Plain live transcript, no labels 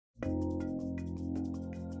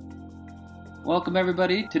Welcome,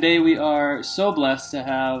 everybody. Today we are so blessed to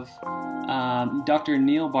have Dr.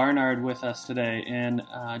 Neal Barnard with us today. And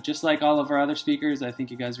just like all of our other speakers, I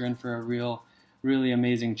think you guys are in for a really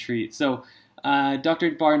amazing treat. So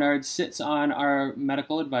Dr. Barnard sits on our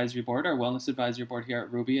medical advisory board, our wellness advisory board here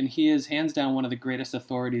at Ruby, and he is hands down one of the greatest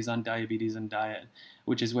authorities on diabetes and diet,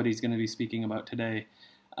 which is what he's going to be speaking about today.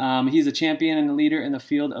 He's a champion and leader in the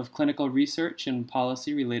field of clinical research and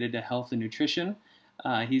policy related to health and nutrition.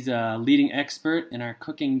 He's a leading expert in our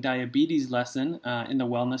cooking diabetes lesson in the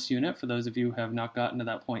wellness unit, for those of you who have not gotten to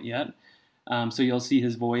that point yet. So you'll see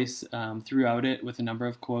his voice throughout it with a number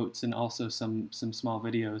of quotes and also some small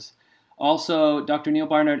videos. Also, Dr. Neal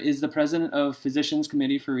Barnard is the president of Physicians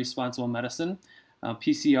Committee for Responsible Medicine,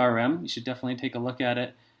 PCRM. You should definitely take a look at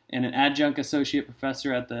it. And an adjunct associate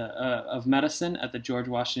professor of medicine at the George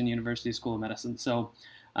Washington University School of Medicine. So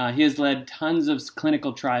he has led tons of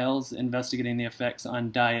clinical trials investigating the effects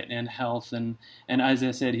on diet and health. And as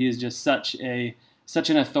I said, he is just such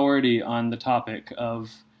an authority on the topic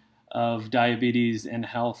of diabetes and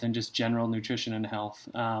health and just general nutrition and health.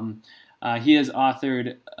 He has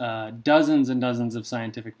authored dozens and dozens of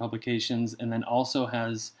scientific publications, and then also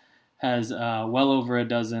has well over a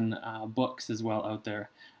dozen books as well out there.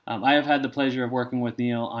 I have had the pleasure of working with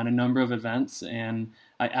Neal on a number of events, and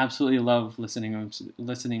I absolutely love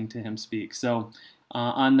listening to him speak. So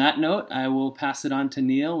on that note, I will pass it on to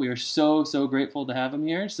Neal. We are so grateful to have him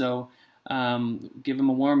here. So give him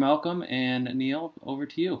a warm welcome, and Neal, over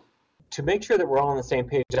to you. To make sure that we're all on the same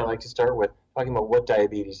page, I'd like to start with talking about what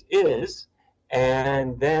diabetes is,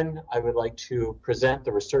 and then I would like to present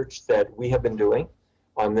the research that we have been doing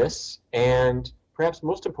on this, and perhaps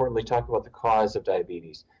most importantly, talk about the cause of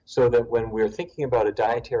diabetes, so that when we're thinking about a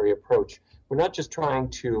dietary approach, we're not just trying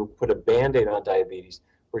to put a Band-Aid on diabetes,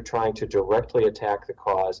 we're trying to directly attack the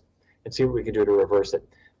cause and see what we can do to reverse it.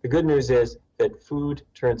 The good news is that food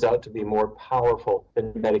turns out to be more powerful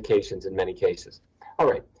than medications in many cases.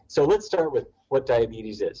 All right, so let's start with what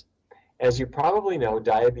diabetes is. As you probably know,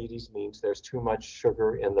 diabetes means there's too much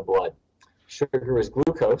sugar in the blood. Sugar is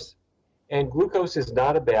glucose, and glucose is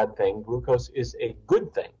not a bad thing. Glucose is a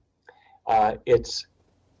good thing. It's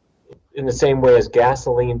in the same way as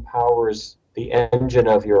gasoline powers the engine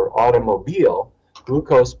of your automobile,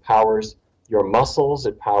 glucose powers your muscles,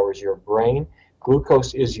 it powers your brain.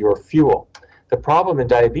 Glucose is your fuel. The problem in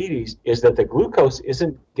diabetes is that the glucose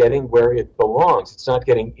isn't getting where it belongs. It's not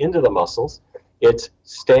getting into the muscles. It's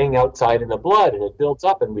staying outside in the blood, and it builds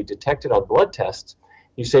up, and we detect it on blood tests.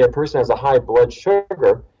 You say a person has a high blood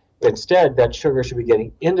sugar. Instead, that sugar should be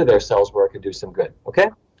getting into their cells where it can do some good, okay?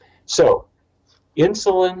 So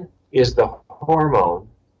insulin is the hormone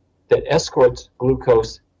that escorts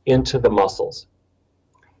glucose into the muscles,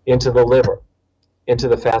 into the liver, into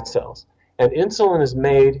the fat cells. And insulin is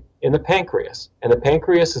made in the pancreas. And the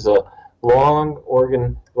pancreas is a long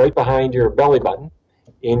organ right behind your belly button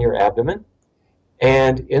in your abdomen.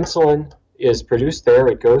 And insulin is produced there.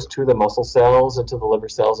 It goes to the muscle cells and to the liver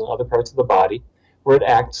cells and other parts of the body, where it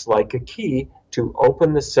acts like a key to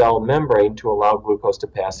open the cell membrane to allow glucose to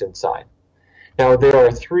pass inside. Now, there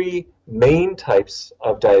are three main types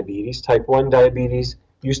of diabetes. Type 1 diabetes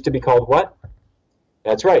used to be called what?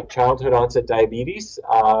 That's right, childhood onset diabetes,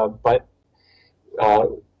 but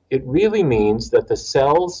it really means that the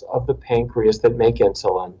cells of the pancreas that make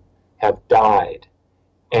insulin have died.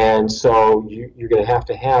 And so you're going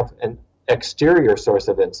to have an exterior source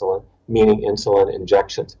of insulin, meaning insulin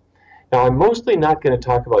injections. Now, I'm mostly not going to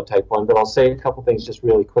talk about type 1, but I'll say a couple things just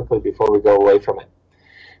really quickly before we go away from it.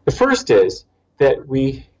 The first is that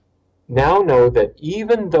we now know that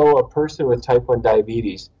even though a person with type 1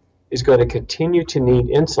 diabetes is going to continue to need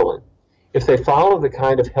insulin, if they follow the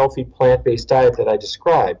kind of healthy plant-based diet that I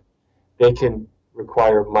described, they can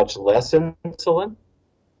require much less insulin,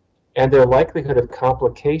 and their likelihood of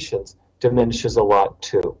complications diminishes a lot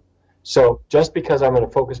too. So just because I'm going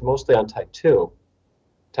to focus mostly on type 2,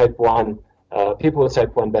 type 1, people with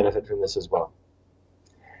type 1 benefit from this as well.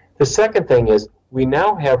 The second thing is we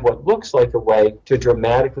now have what looks like a way to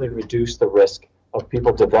dramatically reduce the risk of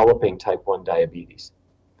people developing type 1 diabetes.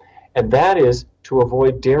 And that is to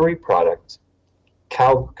avoid dairy products,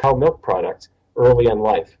 cow milk products, early in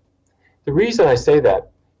life. The reason I say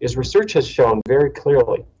that is research has shown very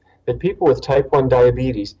clearly that people with type 1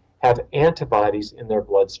 diabetes have antibodies in their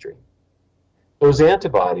bloodstream. Those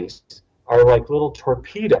antibodies are like little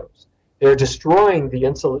torpedoes. They're destroying the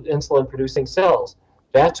insulin-producing cells.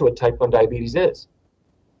 That's what type 1 diabetes is.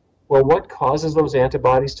 Well, what causes those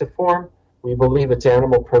antibodies to form? We believe it's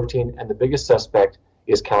animal protein, and the biggest suspect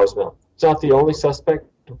is cow's milk. It's not the only suspect.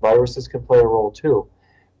 Viruses can play a role too.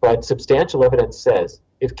 But substantial evidence says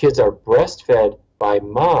if kids are breastfed by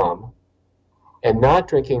mom and not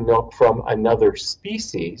drinking milk from another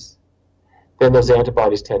species, then those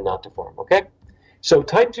antibodies tend not to form, okay? So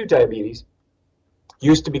type 2 diabetes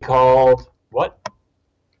used to be called, what?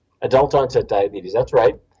 Adult onset diabetes, that's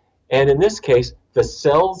right. And in this case, the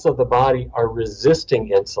cells of the body are resisting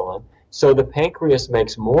insulin, so the pancreas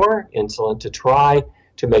makes more insulin to try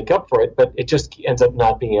to make up for it, but it just ends up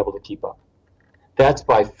not being able to keep up. That's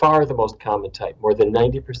by far the most common type. More than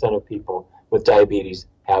 90% of people with diabetes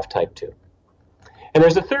have type 2. And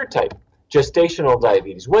there's a third type, gestational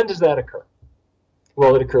diabetes. When does that occur?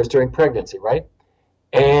 Well, it occurs during pregnancy, right?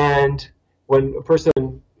 And when a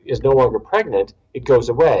person is no longer pregnant, it goes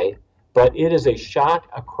away, but it is a shot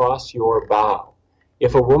across your bow.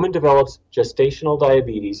 If a woman develops gestational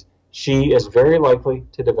diabetes, she is very likely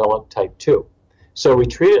to develop type 2. So we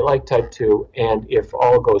treat it like type 2, and if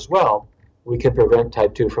all goes well, we can prevent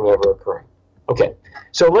type 2 from ever occurring. Okay,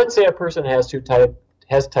 so let's say a person has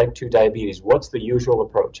type 2 diabetes. What's the usual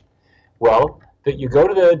approach? Well, that you go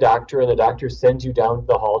to the doctor, and the doctor sends you down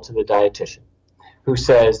the hall to the dietitian, who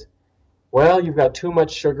says, well, you've got too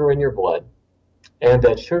much sugar in your blood, and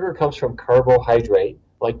that sugar comes from carbohydrate,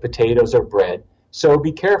 like potatoes or bread. So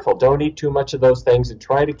be careful. Don't eat too much of those things, and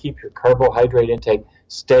try to keep your carbohydrate intake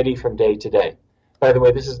steady from day to day. By the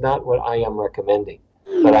way, this is not what I am recommending,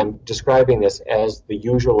 but I'm describing this as the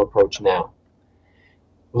usual approach now.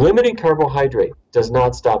 Limiting carbohydrate does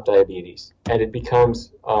not stop diabetes, and it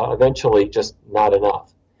becomes eventually just not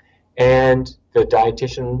enough. And the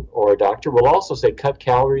dietitian or doctor will also say cut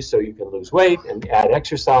calories so you can lose weight and add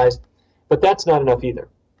exercise, but that's not enough either.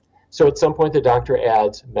 So at some point the doctor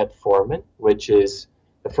adds metformin, which is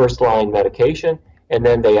the first line medication, and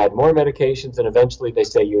then they add more medications, and eventually they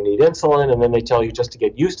say you need insulin, and then they tell you just to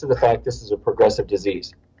get used to the fact this is a progressive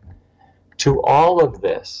disease. To all of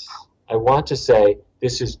this, I want to say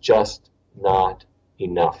this is just not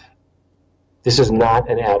enough. This is not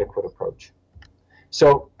an adequate approach.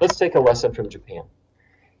 So let's take a lesson from Japan.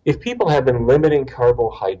 If people have been limiting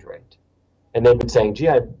carbohydrate, and they've been saying, gee,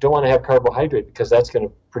 I don't want to have carbohydrate because that's going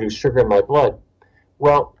to produce sugar in my blood.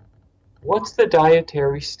 Well, what's the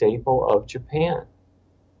dietary staple of Japan?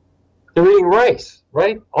 They're eating rice,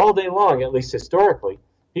 right? All day long, at least historically.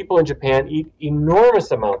 People in Japan eat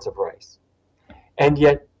enormous amounts of rice. And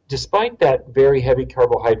yet, despite that very heavy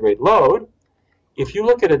carbohydrate load, if you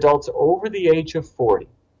look at adults over the age of 40,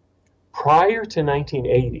 prior to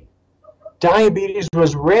 1980, diabetes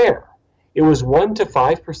was rare. It was 1 to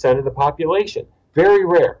 5% of the population. Very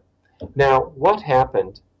rare. Now, what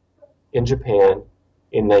happened in Japan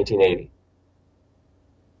in 1980?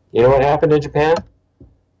 You know what happened in Japan?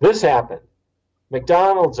 This happened.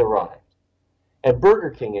 McDonald's arrived. And Burger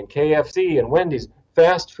King and KFC and Wendy's,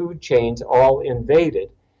 fast food chains all invaded.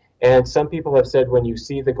 And some people have said when you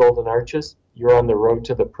see the Golden Arches, you're on the road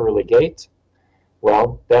to the pearly gates.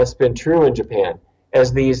 Well, that's been true in Japan.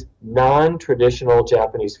 As these non-traditional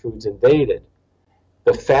Japanese foods invaded,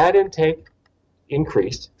 the fat intake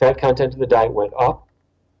increased, fat content of the diet went up,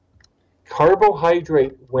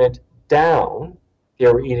 carbohydrate went down, they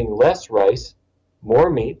were eating less rice, more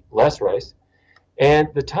meat, less rice, and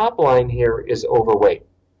the top line here is overweight.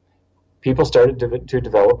 People started to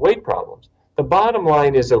develop weight problems. The bottom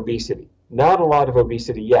line is obesity. Not a lot of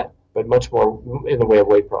obesity yet, but much more in the way of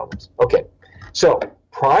weight problems. Okay, so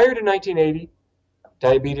prior to 1980,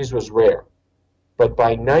 diabetes was rare. But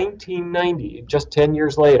by 1990, just 10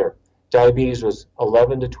 years later, diabetes was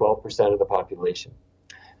 11 to 12% of the population.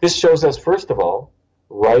 This shows us, first of all,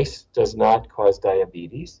 rice does not cause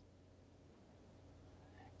diabetes.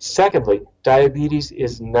 Secondly, diabetes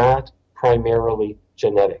is not primarily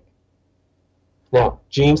genetic. Now,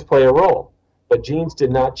 genes play a role, but genes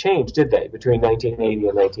did not change, did they, between 1980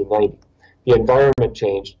 and 1990? The environment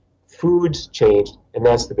changed, foods changed, and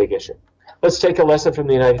that's the big issue. Let's take a lesson from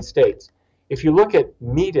the United States. If you look at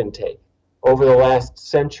meat intake over the last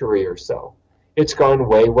century or so, it's gone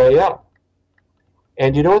way, way up.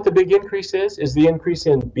 And you know what the big increase is? Is the increase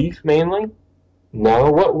in beef mainly? No.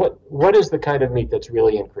 What is the kind of meat that's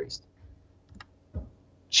really increased?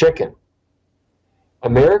 Chicken.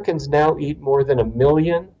 Americans now eat more than 1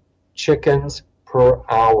 million chickens per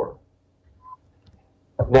hour.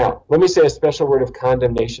 Now, let me say a special word of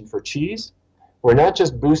condemnation for cheese. We're not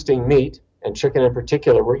just boosting meat, and chicken in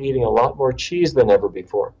particular, we're eating a lot more cheese than ever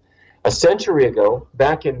before. A century ago,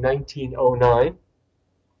 back in 1909,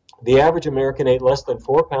 the average American ate less than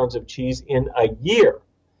 4 pounds of cheese in a year.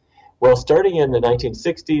 Well, starting in the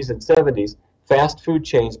 1960s and 70s, fast food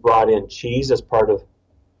chains brought in cheese as part of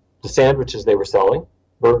the sandwiches they were selling,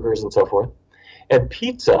 burgers and so forth, and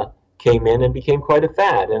pizza came in and became quite a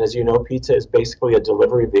fad. And as you know, pizza is basically a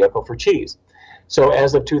delivery vehicle for cheese. So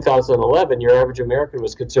as of 2011, your average American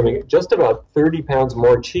was consuming just about 30 pounds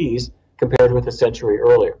more cheese compared with a century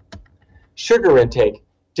earlier. Sugar intake.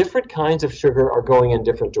 Different kinds of sugar are going in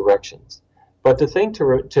different directions. But the thing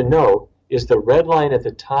to know is the red line at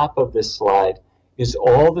the top of this slide is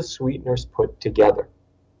all the sweeteners put together.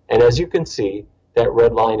 And as you can see, that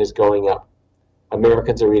red line is going up.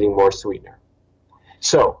 Americans are eating more sweetener.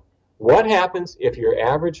 So, what happens if your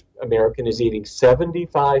average American is eating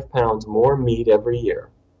 75 pounds more meat every year,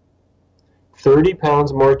 30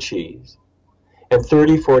 pounds more cheese, and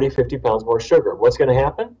 30, 40, 50 pounds more sugar? What's going to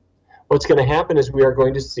happen? What's going to happen is we are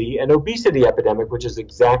going to see an obesity epidemic, which is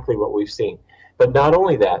exactly what we've seen. But not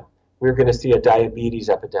only that, we're going to see a diabetes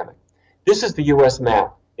epidemic. This is the U.S.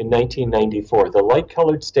 map in 1994. The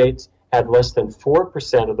light-colored states had less than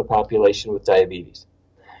 4% of the population with diabetes.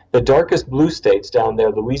 The darkest blue states down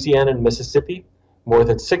there, Louisiana and Mississippi, more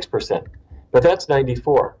than 6%. But that's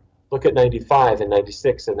 94. Look at 95 and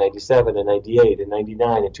 96 and 97 and 98 and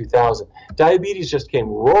 99 and 2000. Diabetes just came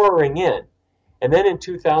roaring in. And then in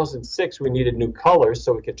 2006, we needed new colors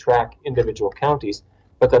so we could track individual counties,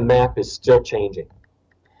 but the map is still changing.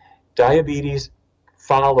 Diabetes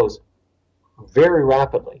follows very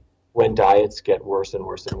rapidly when diets get worse and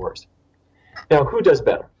worse and worse. Now, who does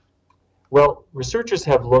better? Well, researchers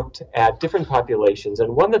have looked at different populations,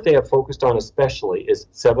 and one that they have focused on especially is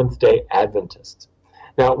Seventh-day Adventists.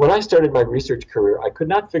 Now, when I started my research career, I could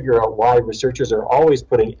not figure out why researchers are always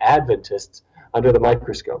putting Adventists under the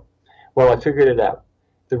microscope. Well, I figured it out.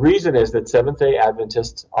 The reason is that Seventh-day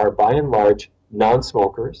Adventists are, by and large,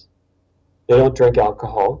 non-smokers. They don't drink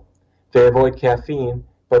alcohol. They avoid caffeine,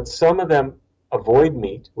 but some of them avoid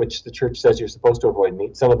meat, which the church says you're supposed to avoid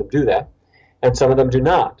meat. Some of them do that, and some of them do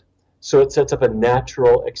not. So it sets up a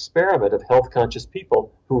natural experiment of health-conscious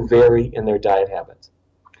people who vary in their diet habits.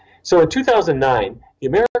 So in 2009, the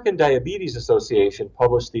American Diabetes Association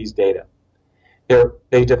published these data.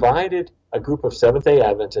 They divided a group of Seventh-day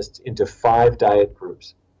Adventists into 5 diet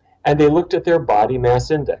groups, and they looked at their body mass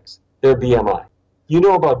index, their BMI. You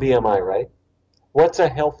know about BMI, right? What's a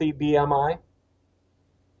healthy BMI?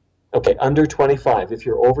 Okay, under 25. If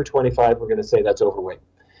you're over 25, we're going to say that's overweight.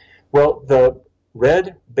 Well, the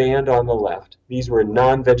red band on the left, these were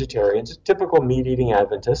non-vegetarians, typical meat-eating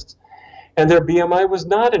Adventists, and their BMI was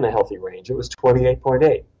not in a healthy range. It was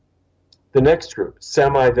 28.8. The next group,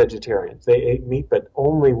 semi-vegetarians, they ate meat but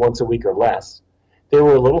only once a week or less. They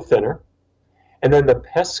were a little thinner. And then the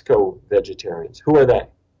pesco-vegetarians, who are they?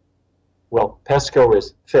 Well, pesco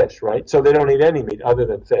is fish, right? So they don't eat any meat other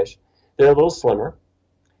than fish. They're a little slimmer.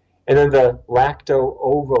 And then the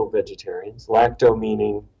lacto-ovo-vegetarians, lacto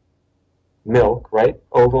meaning milk, right?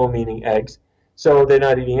 Ovo meaning eggs. So they're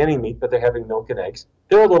not eating any meat, but they're having milk and eggs.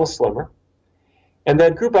 They're a little slimmer. And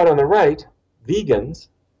that group out on the right, vegans.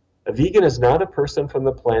 A vegan is not a person from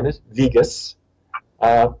the planet Vegas.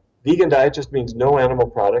 Vegan diet just means no animal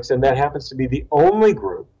products, and that happens to be the only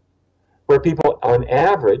group where people, on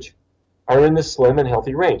average, are in the slim and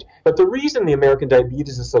healthy range. But the reason the American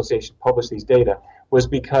Diabetes Association published these data was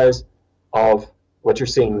because of what you're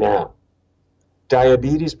seeing now.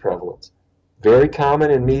 Diabetes prevalence. Very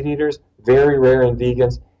common in meat eaters, very rare in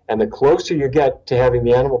vegans, and the closer you get to having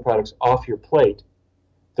the animal products off your plate,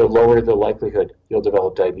 the lower the likelihood you'll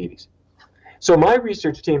develop diabetes. So my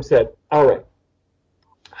research team said, all right,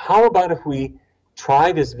 how about if we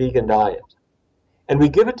try this vegan diet? And we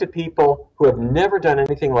give it to people who have never done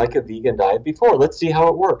anything like a vegan diet before. Let's see how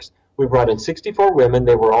it works. We brought in 64 women.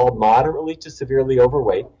 They were all moderately to severely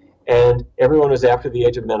overweight, and everyone was after the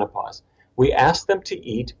age of menopause. We asked them to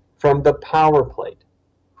eat from the power plate,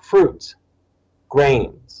 fruits,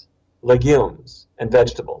 grains, legumes, and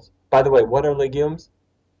vegetables. By the way, what are legumes?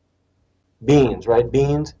 Beans, right?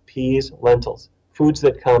 Beans, peas, lentils, foods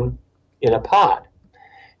that come in a pod.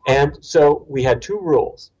 And so we had 2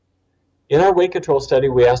 rules. In our weight control study,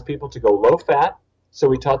 we asked people to go low fat, so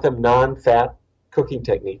we taught them non-fat cooking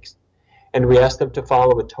techniques. And we asked them to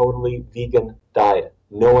follow a totally vegan diet,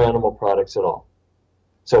 no animal products at all.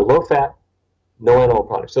 So low fat, no animal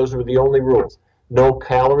products. Those were the only rules. No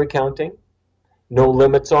calorie counting, no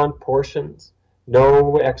limits on portions,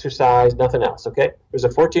 no exercise, nothing else, okay? It was a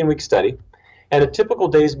 14-week study, and a typical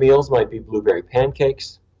day's meals might be blueberry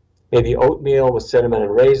pancakes, maybe oatmeal with cinnamon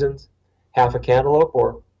and raisins, half a cantaloupe,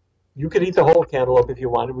 or you could eat the whole cantaloupe if you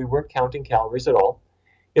wanted. We weren't counting calories at all.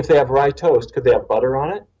 If they have rye toast, could they have butter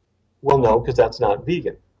on it? Well, no, because that's not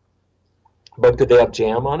vegan. But could they have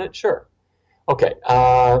jam on it? Sure. Okay,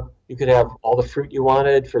 you could have all the fruit you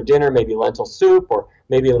wanted for dinner, maybe lentil soup, or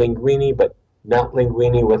maybe linguine, but not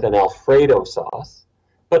linguine with an Alfredo sauce.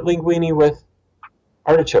 but linguine with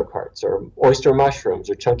artichoke hearts or oyster mushrooms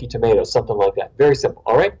or chunky tomatoes, something like that. Very simple,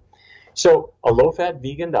 all right? So a low-fat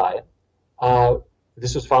vegan diet,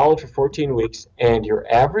 this was followed for 14 weeks, and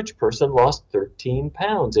your average person lost 13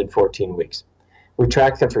 pounds in 14 weeks. We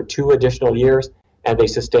tracked them for 2 additional years, and they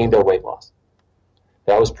sustained their weight loss.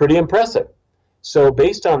 That was pretty impressive. So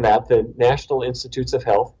based on that, the National Institutes of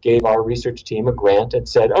Health gave our research team a grant and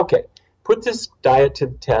said, okay, put this diet to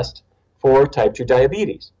the test for type 2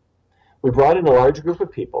 diabetes. We brought in a large group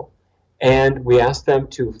of people, and we asked them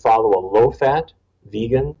to follow a low-fat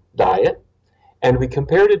vegan diet, and we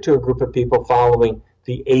compared it to a group of people following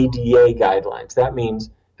the ADA guidelines. That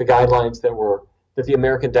means the guidelines that the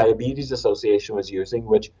American Diabetes Association was using,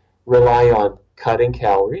 which rely on cutting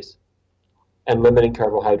calories and limiting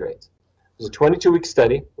carbohydrates. It was a 22-week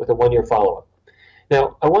study with a 1-year follow-up.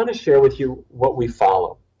 Now, I want to share with you what we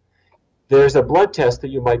follow. There's a blood test that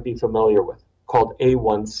you might be familiar with called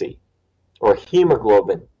A1C, or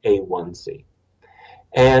hemoglobin A1C.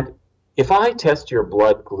 And if I test your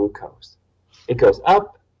blood glucose, it goes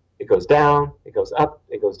up, it goes down, it goes up,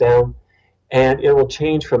 it goes down, and it will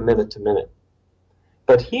change from minute to minute.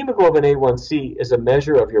 But hemoglobin A1C is a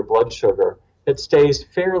measure of your blood sugar that stays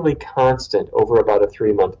fairly constant over about a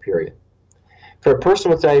 3-month period. For a person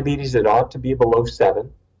with diabetes, it ought to be below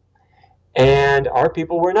 7, and our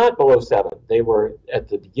people were not below 7. They were, at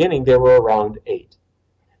the beginning, they were around 8.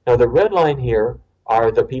 Now the red line here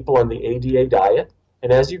are the people on the ADA diet,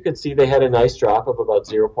 and as you can see, they had a nice drop of about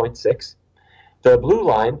 0.6. The blue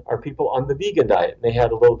line are people on the vegan diet, and they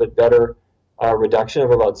had a little bit better reduction of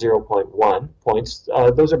about 0.1 points.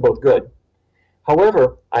 Those are both good.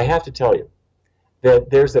 However, I have to tell you that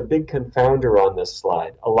there's a big confounder on this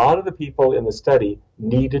slide. A lot of the people in the study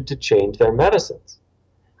needed to change their medicines.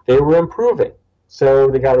 They were improving, so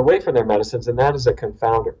they got away from their medicines, and that is a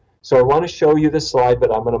confounder. So I want to show you this slide,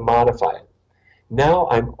 but I'm going to modify it. Now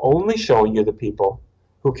I'm only showing you the people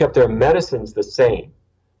who kept their medicines the same,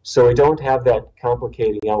 so we don't have that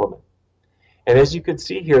complicating element. And as you can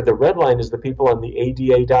see here, the red line is the people on the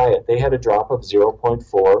ADA diet. They had a drop of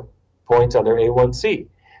 0.4 points on their A1C.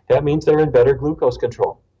 That means they're in better glucose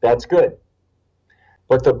control. That's good.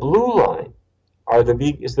 But the blue line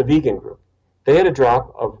is the vegan group. They had a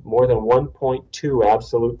drop of more than 1.2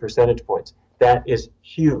 absolute percentage points. That is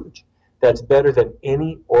huge. That's better than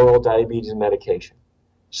any oral diabetes medication.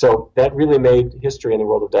 So that really made history in the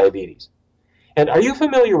world of diabetes. And are you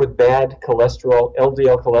familiar with bad cholesterol,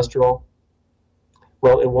 LDL cholesterol?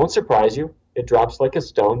 Well, it won't surprise you. It drops like a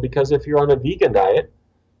stone because if you're on a vegan diet,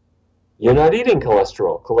 you're not eating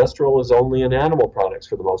cholesterol. Cholesterol is only in animal products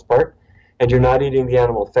for the most part, and you're not eating the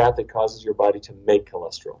animal fat that causes your body to make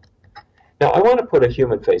cholesterol. Now, I want to put a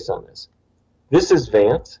human face on this. This is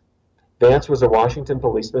Vance. Vance was a Washington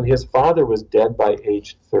policeman. His father was dead by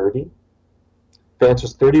age 30. Vance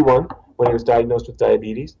was 31 when he was diagnosed with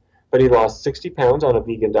diabetes, but he lost 60 pounds on a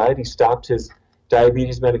vegan diet. He stopped his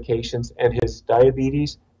diabetes medications, and his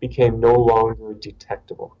diabetes became no longer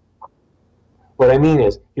detectable. What I mean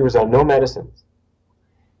is, he was on no medicines,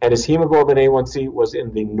 and his hemoglobin A1C was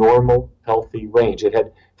in the normal, healthy range. It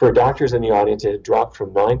had, for doctors in the audience, it had dropped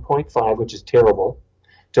from 9.5, which is terrible,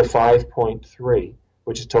 to 5.3,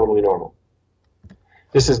 which is totally normal.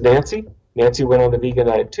 This is Nancy. Nancy went on the vegan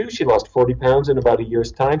diet too. She lost 40 pounds in about a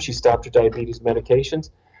year's time. She stopped her diabetes medications.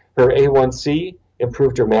 Her A1C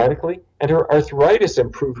improved dramatically, and her arthritis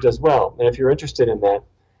improved as well. And if you're interested in that,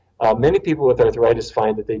 many people with arthritis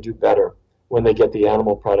find that they do better when they get the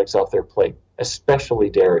animal products off their plate, especially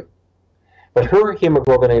dairy. But her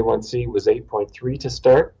hemoglobin A1C was 8.3 to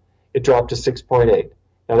start. It dropped to 6.8.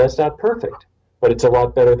 Now that's not perfect, but it's a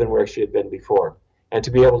lot better than where she had been before. And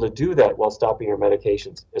to be able to do that while stopping her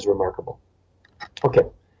medications is remarkable. Okay,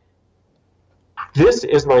 this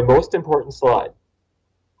is my most important slide.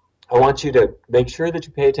 I want you to make sure that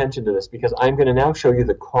you pay attention to this because I'm going to now show you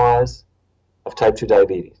the cause of type 2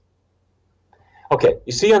 diabetes. Okay,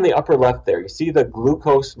 you see on the upper left there, you see the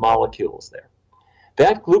glucose molecules there.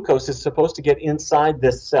 That glucose is supposed to get inside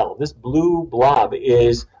this cell. This blue blob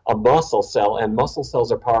is a muscle cell, and muscle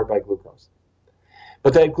cells are powered by glucose.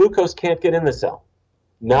 But that glucose can't get in the cell,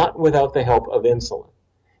 not without the help of insulin.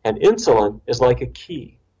 And insulin is like a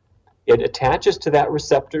key. It attaches to that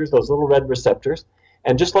receptors, those little red receptors,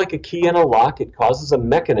 and just like a key in a lock, it causes a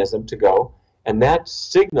mechanism to go, and that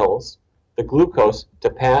signals the glucose to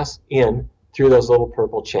pass in through those little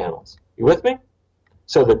purple channels. You with me?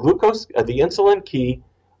 So the glucose, the insulin key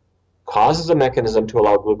causes a mechanism to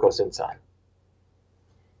allow glucose inside.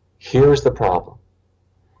 Here's the problem.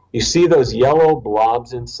 You see those yellow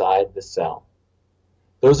blobs inside the cell.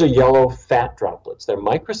 Those are yellow fat droplets. They're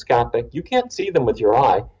microscopic. You can't see them with your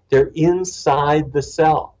eye. They're inside the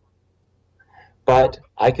cell. But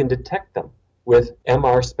I can detect them with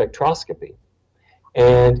MR spectroscopy.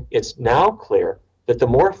 And it's now clear that the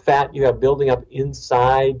more fat you have building up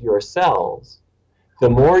inside your cells, the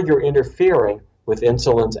more you're interfering with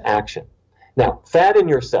insulin's action. Now, fat in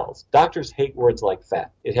your cells. Doctors hate words like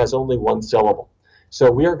fat. It has only one syllable.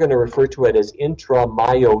 So we are going to refer to it as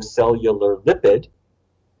intramyocellular lipid.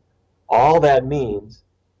 All that means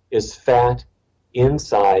is fat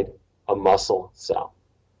inside a muscle cell.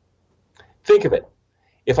 Think of it.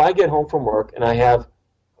 If I get home from work and I have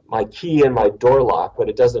my key in my door lock, but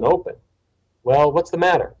it doesn't open, well, what's the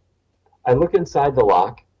matter? I look inside the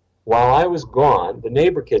lock. While I was gone, the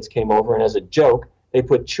neighbor kids came over, and as a joke, they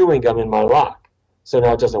put chewing gum in my lock. So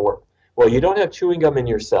now it doesn't work. Well, you don't have chewing gum in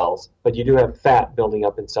your cells, but you do have fat building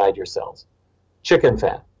up inside your cells. Chicken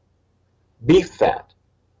fat, beef fat,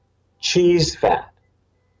 cheese fat,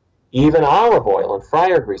 even olive oil and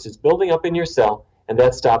fryer grease is building up in your cell, and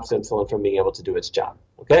that stops insulin from being able to do its job.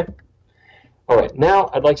 Okay? All right, now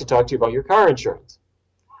I'd like to talk to you about your car insurance.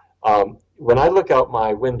 When I look out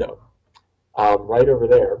my window, right over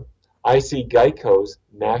there, I see Geico's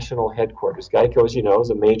national headquarters. Geico, as you know, is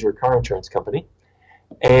a major car insurance company,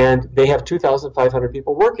 and they have 2,500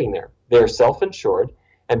 people working there. They're self-insured,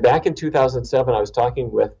 and back in 2007, I was talking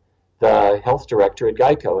with the health director at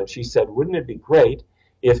Geico, and she said, wouldn't it be great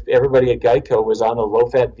if everybody at Geico was on a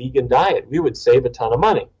low-fat vegan diet? We would save a ton of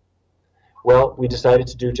money. Well, we decided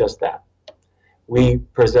to do just that. We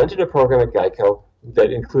presented a program at Geico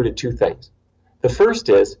that included two things. The first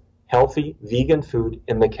is healthy vegan food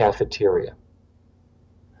in the cafeteria.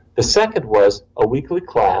 The second was a weekly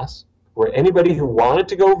class where anybody who wanted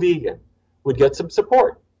to go vegan would get some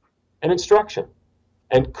support and instruction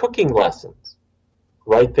and cooking lessons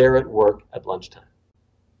right there at work at lunchtime.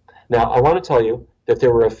 Now, I want to tell you that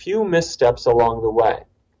there were a few missteps along the way.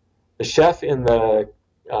 The chef in the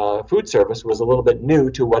food service was a little bit new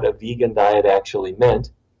to what a vegan diet actually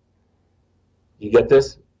meant. You get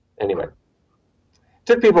this? Anyway. It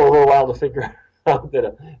took people a little while to figure out that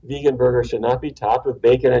a vegan burger should not be topped with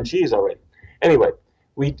bacon and cheese already. Anyway,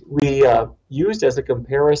 we used as a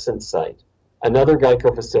comparison site another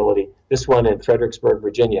Geico facility, this one in Fredericksburg,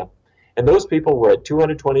 Virginia. And those people were at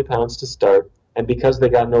 220 pounds to start, and because they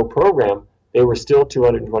got no program, they were still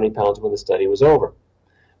 220 pounds when the study was over.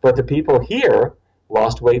 But the people here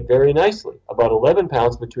lost weight very nicely, about 11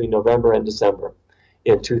 pounds between November and December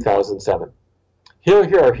in 2007.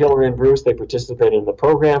 Here are Hillary and Bruce. They participated in the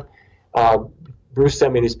program. Bruce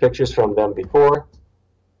sent me these pictures from them before,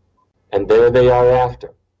 and there they are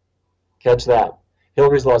after. Catch that.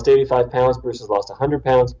 Hillary's lost 85 pounds. Bruce has lost 100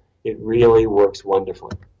 pounds. It really works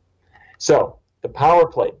wonderfully. So, the power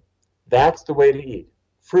plate, that's the way to eat.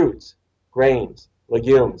 Fruits, grains,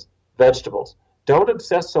 legumes, vegetables. Don't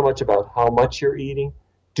obsess so much about how much you're eating.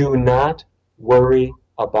 Do not worry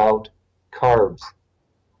about carbs.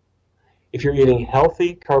 If you're eating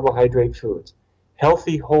healthy carbohydrate foods,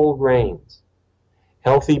 healthy whole grains,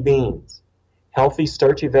 healthy beans, healthy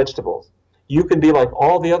starchy vegetables, you can be like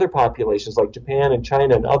all the other populations like Japan and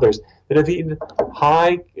China and others that have eaten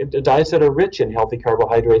high diets that are rich in healthy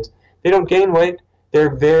carbohydrates. They don't gain weight.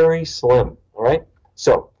 They're very slim, all right?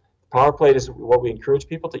 So power plate is what we encourage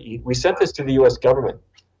people to eat. We sent this to the U.S. government.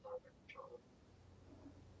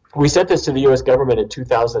 We sent this to the U.S. government in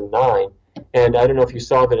 2009, and I don't know if you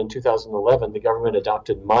saw that in 2011, the government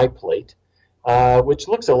adopted My Plate, which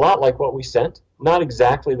looks a lot like what we sent. Not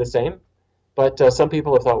exactly the same, but some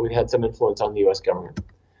people have thought we had some influence on the U.S. government.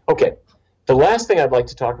 Okay, the last thing I'd like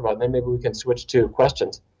to talk about, and then maybe we can switch to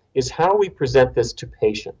questions, is how we present this to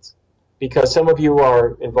patients. Because some of you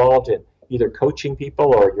are involved in either coaching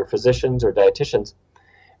people or you're physicians or dietitians.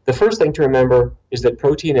 The first thing to remember is that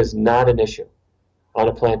protein is not an issue on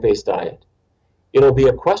a plant-based diet. It'll be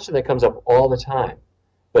a question that comes up all the time,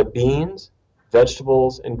 but beans,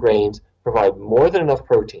 vegetables, and grains provide more than enough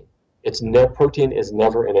protein. Protein is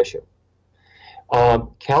never an issue.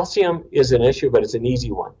 Calcium is an issue, but it's an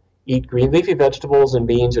easy one. Eat green leafy vegetables and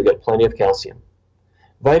beans, you'll get plenty of calcium.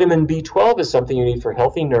 Vitamin B12 is something you need for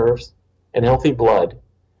healthy nerves and healthy blood,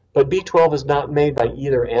 but B12 is not made by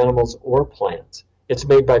either animals or plants. It's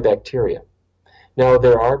made by bacteria. Now,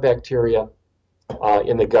 there are bacteria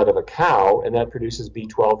in the gut of a cow, and that produces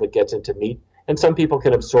B12 that gets into meat, and some people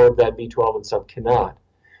can absorb that B12 and some cannot.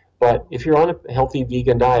 But if you're on a healthy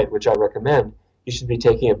vegan diet, which I recommend, you should be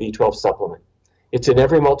taking a B12 supplement. It's in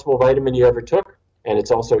every multiple vitamin you ever took, and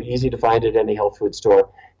it's also easy to find at any health food store.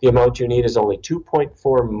 The amount you need is only 2.4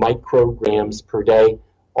 micrograms per day.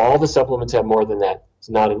 All the supplements have more than that. It's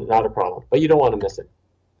not a problem, but you don't want to miss it.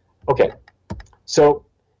 Okay, so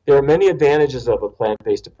there are many advantages of a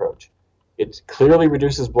plant-based approach. It clearly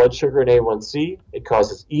reduces blood sugar and A1C. It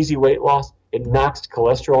causes easy weight loss. It knocks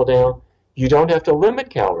cholesterol down. You don't have to limit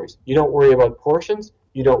calories. You don't worry about portions.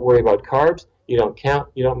 You don't worry about carbs. You don't count.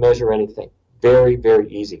 You don't measure anything. Very, very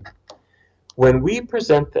easy. When we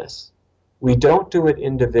present this, we don't do it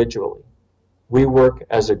individually. We work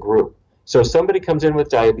as a group. So if somebody comes in with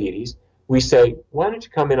diabetes, we say, why don't you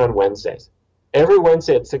come in on Wednesdays? Every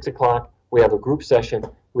Wednesday at 6 o'clock, we have a group session.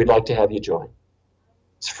 We'd like to have you join.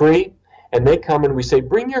 It's free, and they come and we say,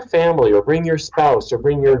 bring your family or bring your spouse or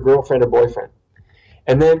bring your girlfriend or boyfriend.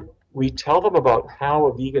 And then we tell them about how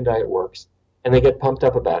a vegan diet works, and they get pumped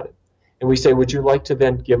up about it. And we say, would you like to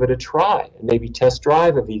then give it a try and maybe test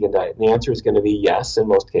drive a vegan diet? And the answer is going to be yes in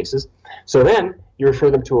most cases. So then you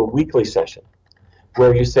refer them to a weekly session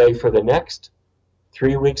where you say for the next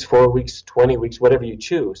 3 weeks, 4 weeks, 20 weeks, whatever you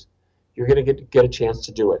choose, you're going to get a chance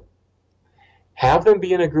to do it. Have them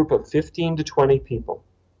be in a group of 15 to 20 people.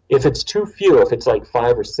 If it's too few, if it's like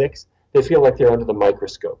 5 or 6, they feel like they're under the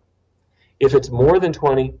microscope. If it's more than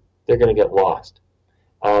 20, they're going to get lost.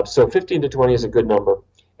 So 15 to 20 is a good number.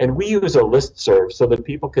 And we use a listserv so that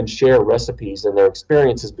people can share recipes and their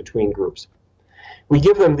experiences between groups. We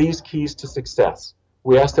give them these keys to success.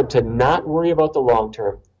 We ask them to not worry about the long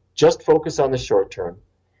term, just focus on the short term.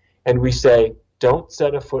 And we say, don't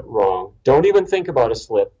set a foot wrong. Don't even think about a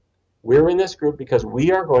slip. We're in this group because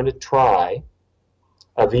we are going to try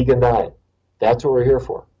a vegan diet. That's what we're here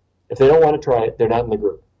for. If they don't want to try it, they're not in the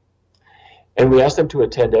group. And we ask them to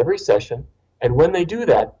attend every session. And when they do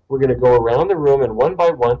that, we're going to go around the room, and one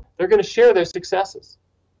by one, they're going to share their successes.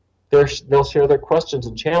 They'll share their questions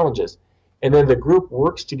and challenges. And then the group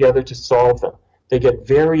works together to solve them. They get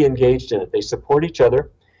very engaged in it. They support each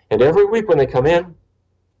other. And every week when they come in,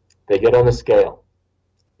 they get on the scale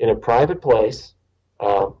in a private place.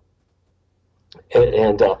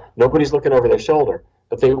 Nobody's looking over their shoulder.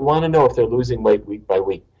 But they want to know if they're losing weight week by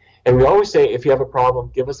week. And we always say, if you have a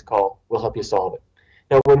problem, give us a call. We'll help you solve it.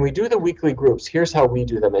 Now, when we do the weekly groups, here's how we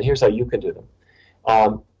do them, and here's how you can do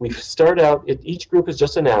them. We start out, each group is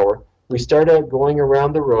just an hour. We start out going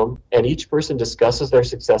around the room, and each person discusses their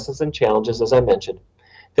successes and challenges, as I mentioned.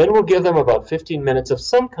 Then we'll give them about 15 minutes of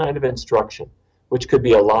some kind of instruction, which could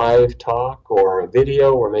be a live talk or a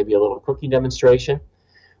video or maybe a little cooking demonstration.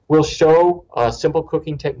 We'll show simple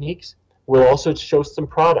cooking techniques. We'll also show some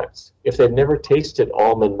products. If they've never tasted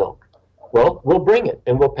almond milk, well, we'll bring it,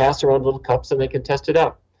 and we'll pass around little cups, and they can test it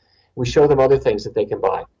out. We show them other things that they can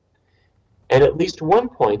buy. And at least one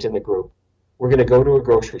point in the group, we're going to go to a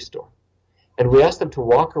grocery store. And we ask them to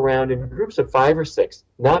walk around in groups of 5 or 6,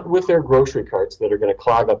 not with their grocery carts that are going to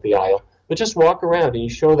clog up the aisle, but just walk around, and you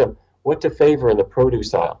show them what to favor in the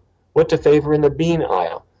produce aisle, what to favor in the bean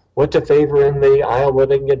aisle, what to favor in the aisle where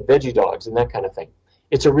they can get veggie dogs and that kind of thing.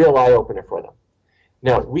 It's a real eye-opener for them.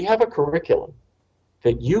 Now, we have a curriculum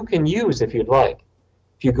that you can use if you'd like.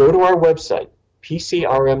 If you go to our website,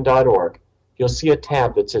 pcrm.org, you'll see a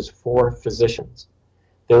tab that says For Physicians.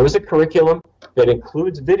 There is a curriculum that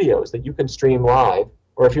includes videos that you can stream live,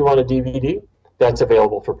 or if you want a DVD, that's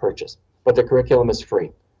available for purchase. But the curriculum is free.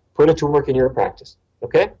 Put it to work in your practice,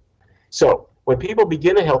 okay? So when people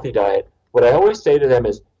begin a healthy diet, what I always say to them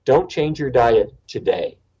is, don't change your diet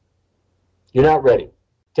today. You're not ready.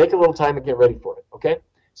 Take a little time and get ready for it, okay?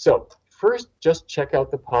 So first, just check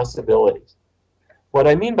out the possibilities. What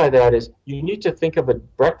I mean by that is you need to think of a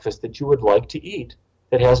breakfast that you would like to eat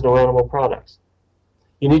that has no animal products.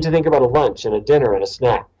 You need to think about a lunch and a dinner and a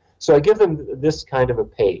snack. So I give them this kind of a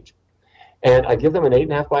page. And I give them an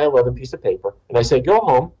 8.5 by 11 piece of paper. And I say, go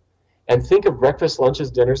home and think of breakfast, lunches,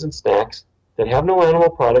 dinners, and snacks that have no animal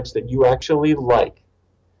products that you actually like.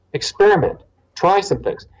 Experiment. Try some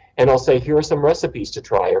things. And I'll say, here are some recipes to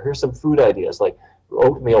try, or here's some food ideas like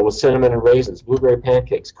oatmeal with cinnamon and raisins, blueberry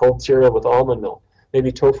pancakes, cold cereal with almond milk,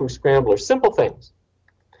 maybe tofu scrambler, simple things.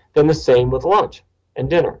 Then the same with lunch and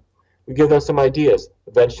dinner. We give them some ideas,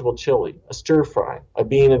 a vegetable chili, a stir fry, a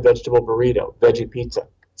bean and vegetable burrito, veggie pizza,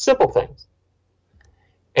 simple things.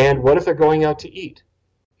 And what if they're going out to eat?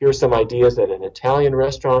 Here are some ideas at an Italian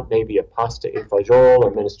restaurant, maybe a pasta e fagioli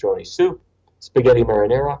or minestrone soup, spaghetti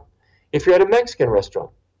marinara. If you're at a Mexican restaurant,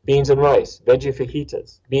 beans and rice, veggie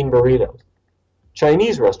fajitas, bean burritos.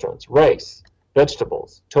 Chinese restaurants, rice,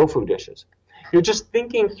 vegetables, tofu dishes. You're just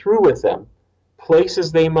thinking through with them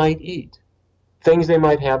places they might eat, things they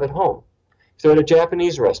might have at home. If they're at a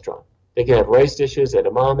Japanese restaurant, they can have rice dishes,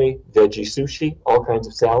 edamame, veggie sushi, all kinds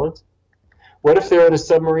of salads. What if they're at a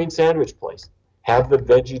submarine sandwich place? Have the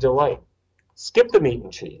veggie delight. Skip the meat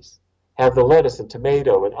and cheese. Have the lettuce and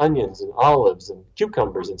tomato and onions and olives and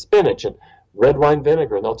cucumbers and spinach and red wine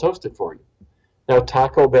vinegar, and they'll toast it for you. Now,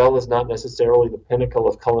 Taco Bell is not necessarily the pinnacle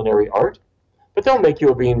of culinary art, but they'll make you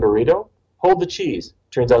a bean burrito. Hold the cheese.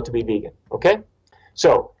 Turns out to be vegan, okay?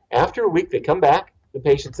 So after a week, they come back. The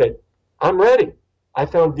patient said, I'm ready. I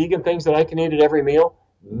found vegan things that I can eat at every meal.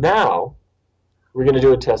 Now we're going to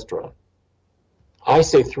do a test drive. I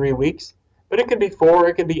say 3 weeks, but it can be 4,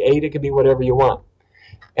 it can be 8, it can be whatever you want.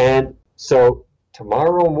 And so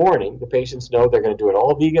tomorrow morning, the patients know they're going to do it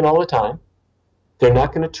all vegan all the time. They're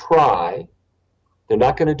not going to try. They're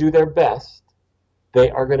not going to do their best. They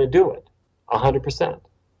are going to do it 100%.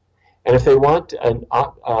 And if they want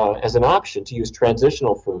as an option to use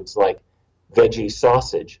transitional foods like veggie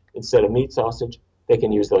sausage instead of meat sausage, they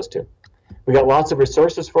can use those too. We got lots of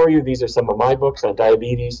resources for you. These are some of my books on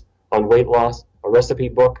diabetes, on weight loss, a recipe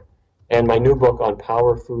book, and my new book on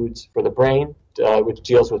power foods for the brain, which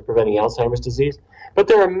deals with preventing Alzheimer's disease. But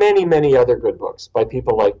there are many, many other good books by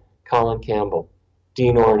people like Colin Campbell,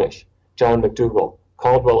 Dean Ornish, John McDougall,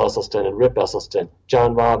 Caldwell Esselstyn and Rip Esselstyn,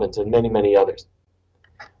 John Robbins, and many, many others.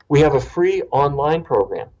 We have a free online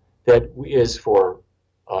program that is for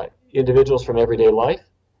individuals from everyday life,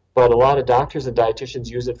 but a lot of doctors and dietitians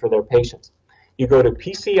use it for their patients. You go to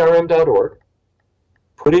pcrm.org,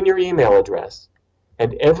 put in your email address,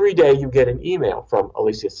 and every day you get an email from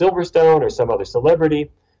Alicia Silverstone or some other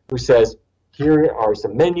celebrity who says, here are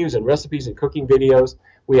some menus and recipes and cooking videos.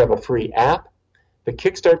 We have a free app. The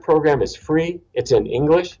Kickstart program is free. It's in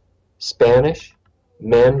English, Spanish,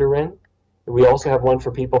 Mandarin. We also have one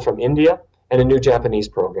for people from India and a new Japanese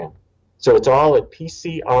program. So it's all at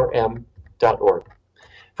pcrm.org.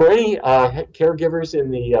 For any caregivers in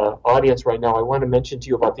the audience right now, I want to mention to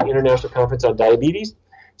you about the International Conference on Diabetes.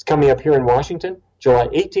 It's coming up here in Washington, July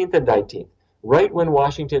 18th and 19th. Right when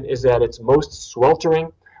Washington is at its most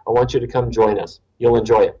sweltering, I want you to come join us. You'll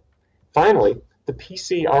enjoy it. Finally, the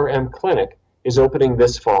PCRM clinic is opening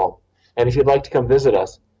this fall. And if you'd like to come visit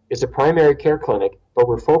us, it's a primary care clinic, but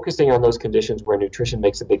we're focusing on those conditions where nutrition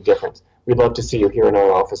makes a big difference. We'd love to see you here in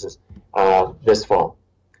our offices this fall.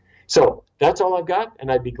 So that's all I've got,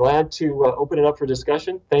 and I'd be glad to open it up for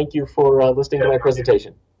discussion. Thank you for listening to my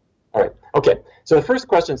presentation. All right. Okay. So the first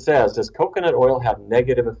question says, does coconut oil have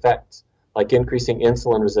negative effects, like increasing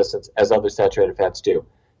insulin resistance, as other saturated fats do?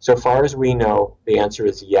 So far as we know, the answer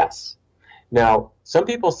is yes. Now, some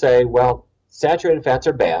people say, well, saturated fats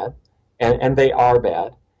are bad, and they are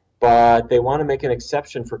bad, but they want to make an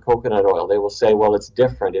exception for coconut oil. They will say, well, it's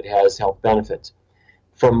different. It has health benefits.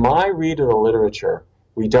 From my read of the literature,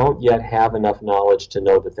 we don't yet have enough knowledge to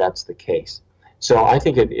know that that's the case. So I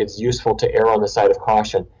think it's useful to err on the side of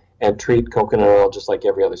caution and treat coconut oil just like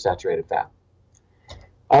every other saturated fat.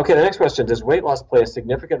 Okay, the next question, does weight loss play a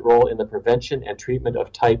significant role in the prevention and treatment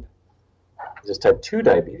of type 2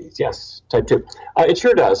 diabetes? Yes, type 2. It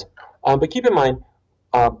sure does. But keep in mind,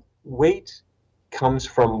 weight comes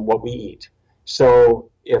from what we eat.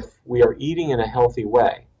 So if we are eating in a healthy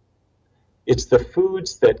way, it's the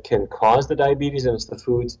foods that can cause the diabetes, and it's the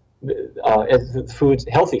foods,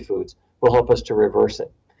 healthy foods, will help us to reverse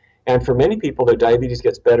it. And for many people, their diabetes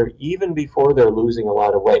gets better even before they're losing a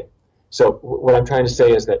lot of weight. So what I'm trying to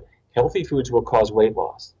say is that healthy foods will cause weight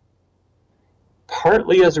loss,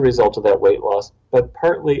 partly as a result of that weight loss, but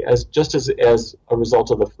partly as a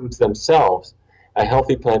result of the foods themselves. A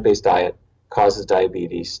healthy plant-based diet causes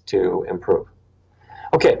diabetes to improve.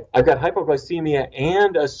 Okay, I've got hypoglycemia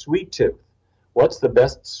and a sweet tooth. What's the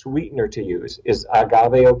best sweetener to use? Is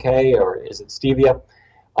agave okay, or is it stevia?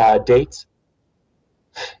 Dates?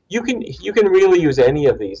 You can really use any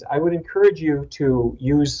of these. I would encourage you to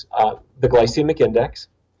use the glycemic index,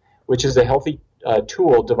 which is a healthy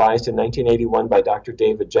tool devised in 1981 by Dr.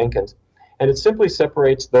 David Jenkins, and it simply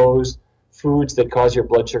separates those foods that cause your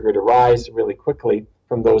blood sugar to rise really quickly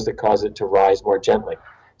from those that cause it to rise more gently.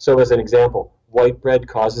 So as an example, white bread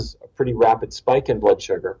causes a pretty rapid spike in blood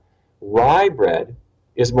sugar. Rye bread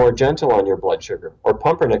is more gentle on your blood sugar, or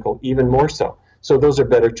pumpernickel even more so. So those are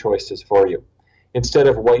better choices for you. Instead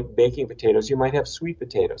of white baking potatoes, you might have sweet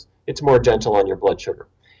potatoes. It's more gentle on your blood sugar.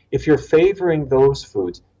 If you're favoring those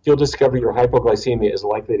foods, you'll discover your hypoglycemia is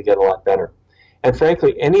likely to get a lot better. And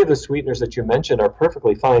frankly, any of the sweeteners that you mentioned are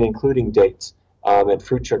perfectly fine, including dates, and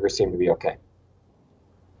fruit sugar seem to be okay.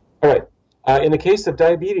 All right. In the case of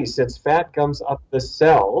diabetes, since fat gums up the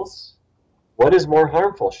cells, what is more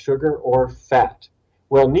harmful, sugar or fat?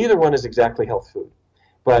 Well, neither one is exactly health food.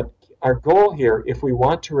 But our goal here, if we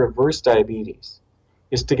want to reverse diabetes,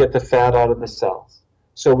 is to get the fat out of the cells.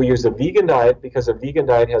 So we use a vegan diet because a vegan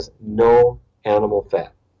diet has no animal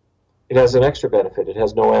fat. It has an extra benefit. It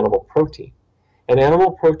has no animal protein. And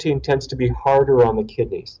animal protein tends to be harder on the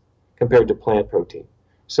kidneys compared to plant protein.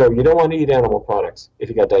 So you don't want to eat animal products if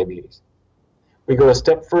you got diabetes. We go a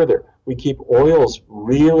step further. We keep oils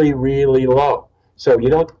really, really low. So you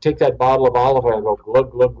don't take that bottle of olive oil and go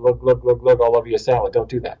glug, glug, glug, glug, glug, glug all over your salad. Don't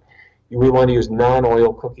do that. We want to use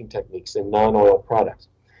non-oil cooking techniques and non-oil products.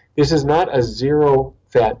 This is not a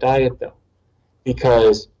zero-fat diet, though,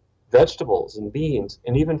 because vegetables and beans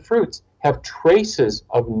and even fruits have traces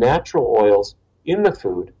of natural oils in the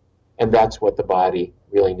food, and that's what the body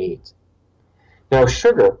really needs. Now,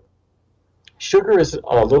 sugar is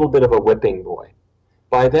a little bit of a whipping boy.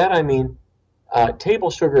 By that I mean table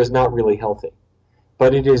sugar is not really healthy,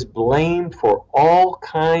 but it is blamed for all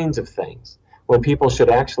kinds of things when people should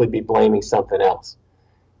actually be blaming something else.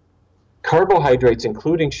 Carbohydrates,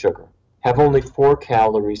 including sugar, have only 4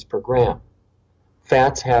 calories per gram.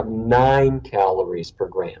 Fats have 9 calories per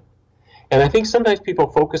gram. And I think sometimes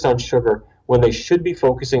people focus on sugar when they should be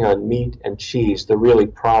focusing on meat and cheese, the really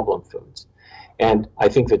problem foods. And I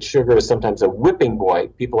think that sugar is sometimes a whipping boy.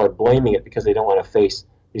 People are blaming it because they don't want to face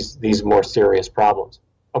these more serious problems.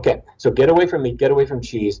 Okay, so get away from meat, get away from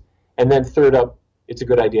cheese, and then third up, it's a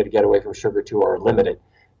good idea to get away from sugar too, or limit it.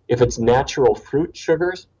 If it's natural fruit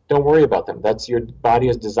sugars, don't worry about them. That's your body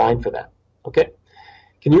is designed for that. Okay?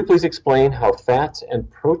 Can you please explain how fats and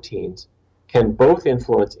proteins can both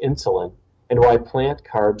influence insulin and why plant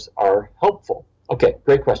carbs are helpful? Okay,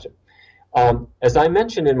 great question. As I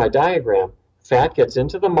mentioned in my diagram, fat gets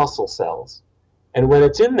into the muscle cells, and when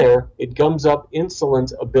it's in there, it gums up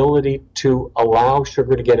insulin's ability to allow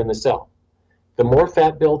sugar to get in the cell. The more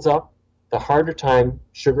fat builds up, the harder time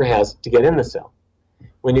sugar has to get in the cell.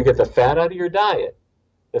 When you get the fat out of your diet,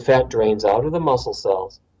 the fat drains out of the muscle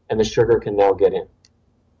cells, and the sugar can now get in.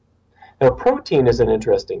 Now, protein is an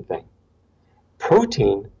interesting thing.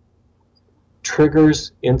 Protein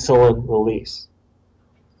triggers insulin release.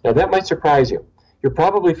 Now, that might surprise you. You're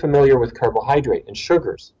probably familiar with carbohydrate and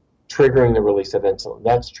sugars triggering the release of insulin.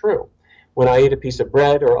 That's true. When I eat a piece of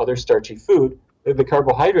bread or other starchy food, the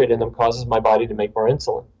carbohydrate in them causes my body to make more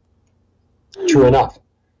insulin. True enough.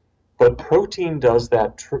 But protein does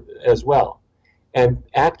that as well. And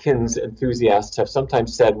Atkins enthusiasts have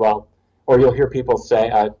sometimes said, well, or you'll hear people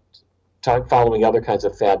say, following other kinds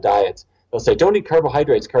of fad diets, they'll say, don't eat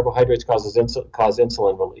carbohydrates. Carbohydrates cause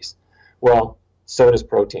insulin release. Well, so does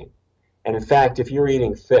protein. And in fact, if you're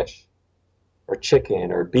eating fish or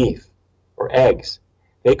chicken or beef or eggs,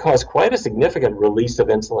 they cause quite a significant release of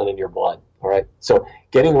insulin in your blood. All right. So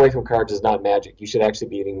getting away from carbs is not magic. You should actually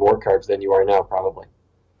be eating more carbs than you are now, probably.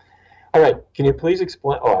 All right. Can you please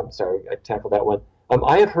explain? Oh, I'm sorry. I tackled that one.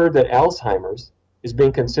 I have heard that Alzheimer's is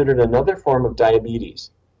being considered another form of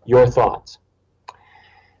diabetes. Your thoughts?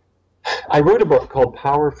 I wrote a book called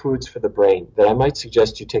Power Foods for the Brain that I might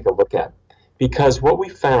suggest you take a look at, because what we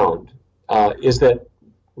found is that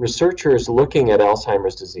researchers looking at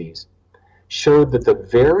Alzheimer's disease showed that the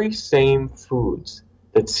very same foods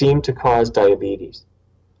that seem to cause diabetes,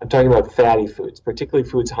 I'm talking about fatty foods, particularly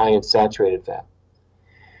foods high in saturated fat,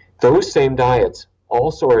 those same diets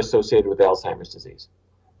also are associated with Alzheimer's disease.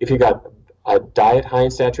 If you got a diet high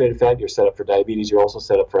in saturated fat, you're set up for diabetes, you're also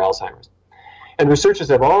set up for Alzheimer's. And researchers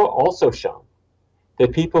have also shown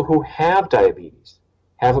that people who have diabetes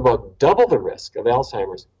have about double the risk of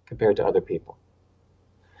Alzheimer's compared to other people.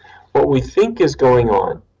 What we think is going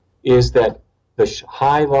on is that the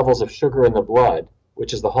high levels of sugar in the blood,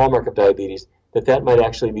 which is the hallmark of diabetes, that might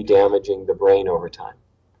actually be damaging the brain over time.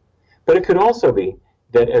 But it could also be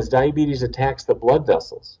that as diabetes attacks the blood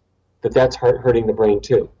vessels, that's hurting the brain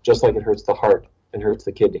too, just like it hurts the heart and hurts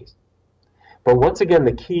the kidneys. But once again,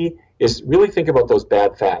 the key is really think about those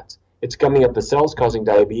bad fats. It's gumming up the cells causing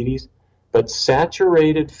diabetes, but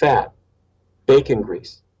saturated fat, bacon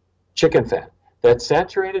grease, chicken fat, that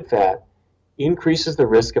saturated fat increases the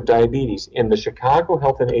risk of diabetes. In the Chicago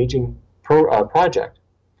Health and Aging Project,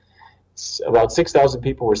 about 6,000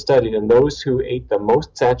 people were studied, and those who ate the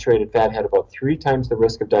most saturated fat had about 3 times the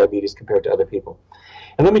risk of diabetes compared to other people.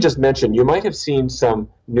 And let me just mention, you might have seen some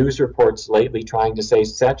news reports lately trying to say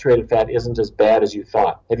saturated fat isn't as bad as you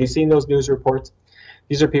thought. Have you seen those news reports?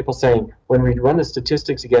 These are people saying, when we run the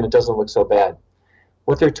statistics again, it doesn't look so bad.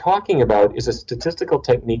 What they're talking about is a statistical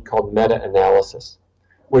technique called meta-analysis,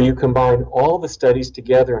 where you combine all the studies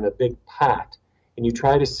together in a big pot, and you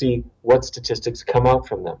try to see what statistics come out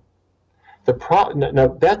from them. Now,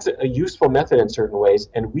 that's a useful method in certain ways,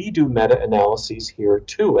 and we do meta-analyses here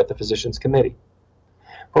too at the Physicians Committee.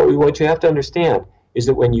 But what you have to understand is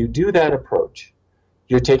that when you do that approach,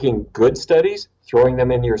 you're taking good studies, throwing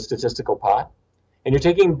them in your statistical pot, and you're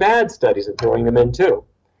taking bad studies and throwing them in too.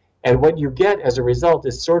 And what you get as a result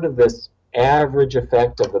is sort of this average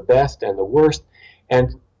effect of the best and the worst,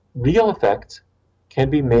 and real effects can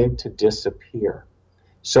be made to disappear.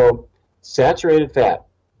 So saturated fat,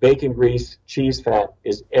 bacon grease, cheese fat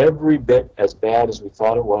is every bit as bad as we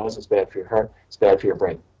thought it was. It's bad for your heart. It's bad for your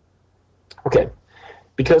brain. Okay,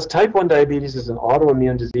 because type 1 diabetes is an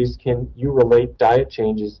autoimmune disease, can you relate diet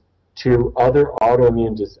changes to other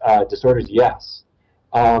autoimmune disorders? Yes.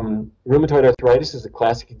 Rheumatoid arthritis is a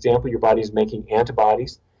classic example. Your body is making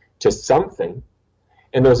antibodies to something,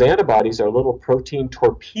 and those antibodies are little protein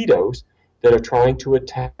torpedoes that are trying to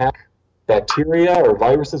attack bacteria or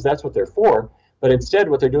viruses. That's what they're for. But instead,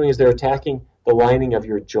 what they're doing is they're attacking the lining of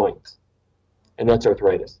your joints, and that's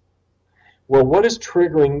arthritis. Well, what is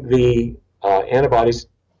triggering the antibodies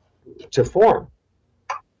to form?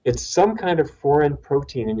 It's some kind of foreign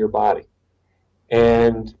protein in your body.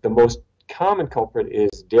 And the most common culprit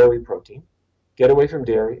is dairy protein. Get away from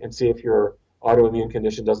dairy and see if your autoimmune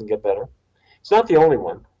condition doesn't get better. It's not the only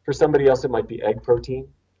one. For somebody else, it might be egg protein,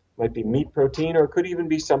 might be meat protein, or it could even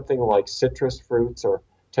be something like citrus fruits or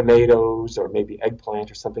tomatoes or maybe eggplant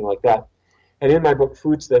or something like that. And in my book,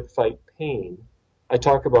 Foods That Fight Pain, I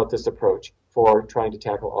talk about this approach for trying to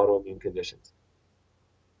tackle autoimmune conditions.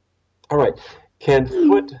 All right, can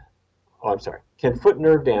foot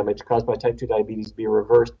nerve damage caused by type 2 diabetes be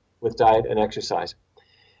reversed with diet and exercise?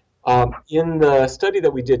 In the study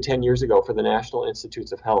that we did 10 years ago for the National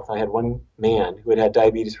Institutes of Health, I had one man who had had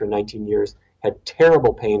diabetes for 19 years, had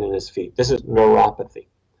terrible pain in his feet. This is neuropathy.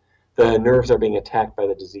 The nerves are being attacked by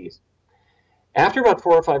the disease. After about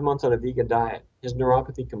 4 or 5 months on a vegan diet, his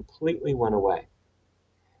neuropathy completely went away.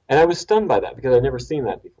 And I was stunned by that because I'd never seen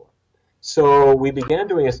that before. So we began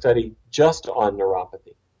doing a study just on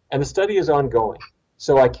neuropathy. And the study is ongoing.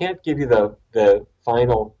 So I can't give you the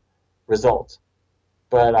final results.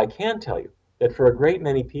 But I can tell you that for a great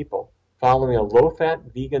many people following a low-fat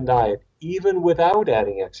vegan diet, even without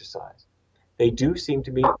adding exercise, they do seem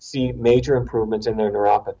to see major improvements in their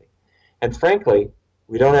neuropathy. And frankly,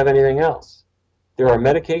 we don't have anything else. There are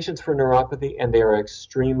medications for neuropathy, and they are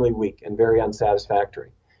extremely weak and very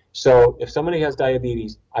unsatisfactory. So if somebody has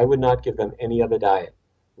diabetes, I would not give them any other diet.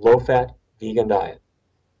 Low-fat, vegan diet.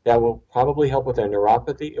 That will probably help with their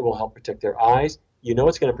neuropathy. It will help protect their eyes. You know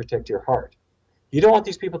it's going to protect your heart. You don't want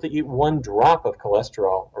these people to eat one drop of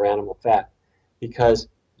cholesterol or animal fat because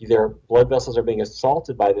their blood vessels are being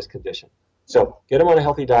assaulted by this condition. So get them on a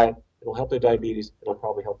healthy diet. It'll help their diabetes. It'll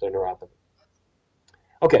probably help their neuropathy.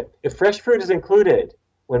 Okay, if fresh fruit is included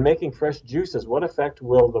when making fresh juices, what effect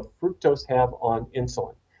will the fructose have on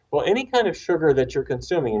insulin? Well, any kind of sugar that you're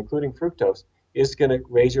consuming, including fructose, is going to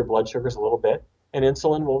raise your blood sugars a little bit, and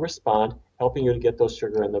insulin will respond, helping you to get that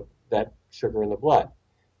sugar in the blood.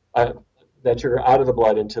 That sugar out of the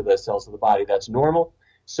blood into the cells of the body. That's normal.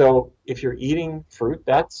 So if you're eating fruit,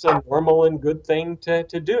 that's a normal and good thing to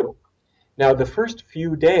do. Now, the first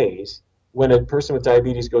few days, when a person with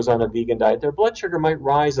diabetes goes on a vegan diet, their blood sugar might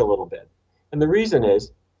rise a little bit. And the reason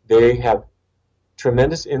is they have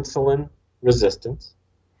tremendous insulin resistance.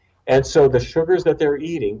 And so the sugars that they're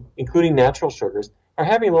eating, including natural sugars, are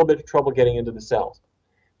having a little bit of trouble getting into the cells.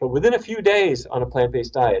 But within a few days on a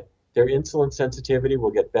plant-based diet, their insulin sensitivity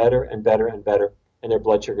will get better and better and better, and their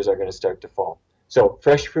blood sugars are going to start to fall. So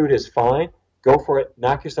fresh fruit is fine. Go for it.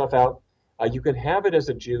 Knock yourself out. You can have it as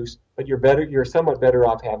a juice, but you're somewhat better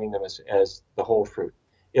off having them as the whole fruit.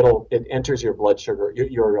 It enters your blood sugar,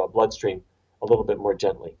 your bloodstream a little bit more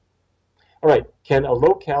gently. All right. Can a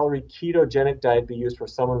low-calorie ketogenic diet be used for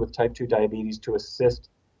someone with type 2 diabetes to assist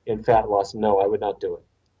in fat loss? No, I would not do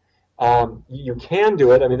it. You can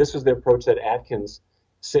do it. I mean, this was the approach that Atkins.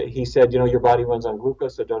 He said, your body runs on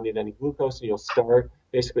glucose, so don't eat any glucose, and you'll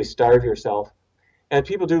basically starve yourself. And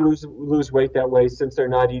people do lose weight that way since they're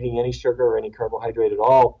not eating any sugar or any carbohydrate at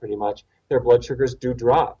all, pretty much. Their blood sugars do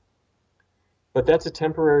drop. But that's a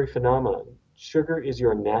temporary phenomenon. Sugar is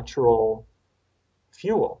your natural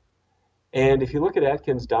fuel. And if you look at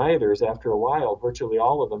Atkins dieters, after a while, virtually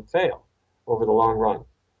all of them fail over the long run.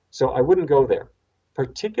 So I wouldn't go there,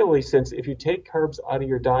 particularly since if you take carbs out of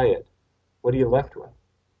your diet, what are you left with?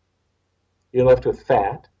 You're left with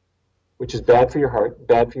fat, which is bad for your heart,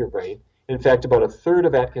 bad for your brain. In fact, about a third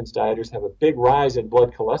of Atkins dieters have a big rise in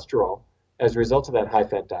blood cholesterol as a result of that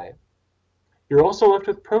high-fat diet. You're also left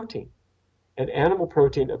with protein, and animal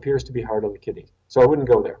protein appears to be hard on the kidneys, so I wouldn't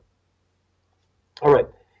go there. All right,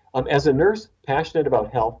 as a nurse passionate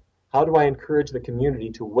about health, how do I encourage the community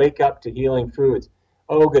to wake up to healing foods?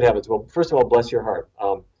 Oh, good heavens. Well, first of all, bless your heart.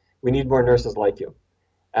 We need more nurses like you,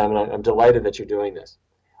 and I'm delighted that you're doing this.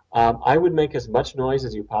 I would make as much noise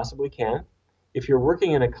as you possibly can. If you're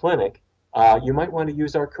working in a clinic, you might want to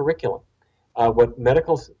use our curriculum. What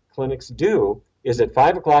medical clinics do is at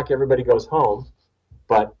 5 o'clock everybody goes home,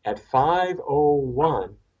 But at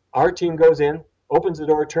 5:01, our team goes in, opens the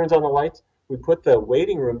door, turns on the lights. We put the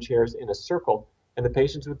waiting room chairs in a circle, and the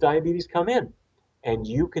patients with diabetes come in, and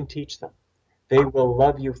you can teach them. They will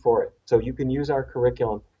love you for it. So you can use our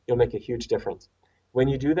curriculum. You'll make a huge difference. When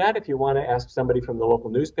you do that, if you want to ask somebody from the local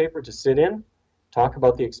newspaper to sit in, talk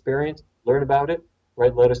about the experience, learn about it,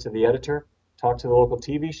 write letters to the editor, talk to the local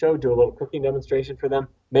TV show, do a little cooking demonstration for them,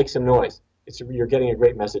 make some noise. You're getting a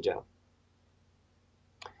great message out.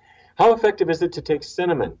 How effective is it to take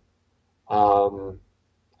cinnamon, a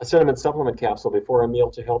cinnamon supplement capsule before a meal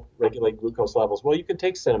to help regulate glucose levels? Well, you can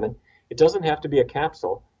take cinnamon. It doesn't have to be a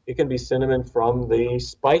capsule. It can be cinnamon from the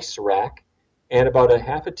spice rack, and about a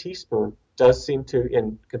half a teaspoon does seem to,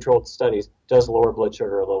 in controlled studies, does lower blood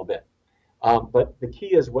sugar a little bit. But the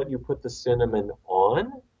key is what you put the cinnamon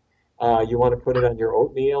on. You want to put it on your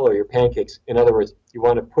oatmeal or your pancakes. In other words, you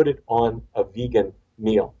want to put it on a vegan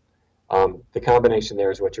meal. The combination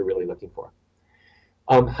there is what you're really looking for.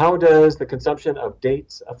 How does the consumption of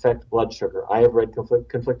dates affect blood sugar? I have read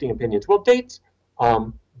conflicting opinions. Well, dates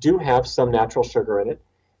do have some natural sugar in it,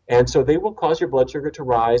 and so they will cause your blood sugar to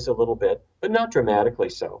rise a little bit, but not dramatically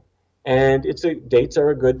so. And dates are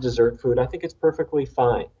a good dessert food. I think it's perfectly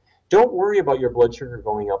fine. Don't worry about your blood sugar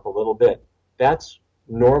going up a little bit. That's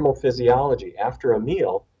normal physiology. After a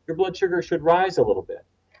meal, your blood sugar should rise a little bit.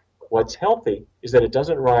 What's healthy is that it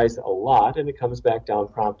doesn't rise a lot and it comes back down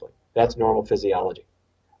promptly. That's normal physiology.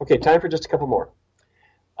 Okay, time for just a couple more.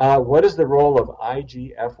 What is the role of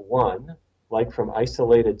IGF-1, like from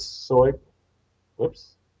isolated soy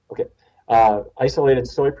protein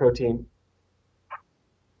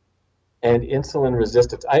and insulin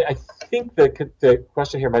resistance? I think the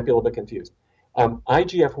question here might be a little bit confused.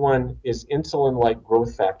 IGF-1 is insulin-like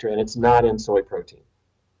growth factor, and it's not in soy protein.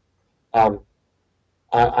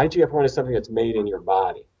 IGF-1 is something that's made in your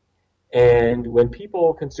body. And when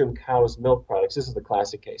people consume cow's milk products, this is the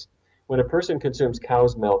classic case. When a person consumes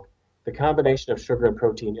cow's milk, the combination of sugar and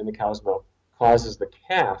protein in the cow's milk causes the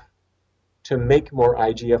calf to make more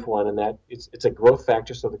IGF-1, and that it's a growth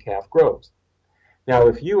factor, so the calf grows. Now,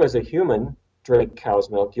 if you as a human drink cow's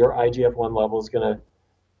milk, your IGF-1 level is going to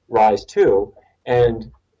rise too.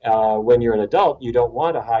 And when you're an adult, you don't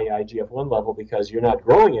want a high IGF-1 level because you're not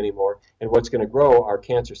growing anymore, and what's going to grow are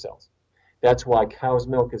cancer cells. That's why cow's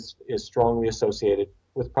milk is strongly associated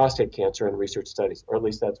with prostate cancer in research studies, or at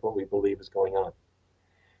least that's what we believe is going on.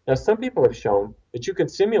 Now, some people have shown that you can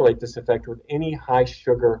simulate this effect with any high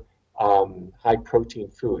sugar, high protein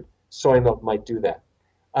food. Soy milk might do that.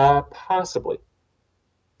 Possibly.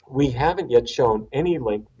 We haven't yet shown any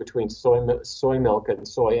link between soy milk and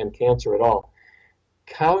soy and cancer at all.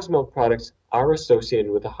 Cow's milk products are associated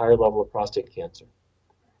with a higher level of prostate cancer.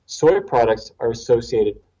 Soy products are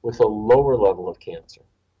associated with a lower level of cancer.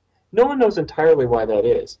 No one knows entirely why that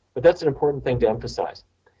is, but that's an important thing to emphasize,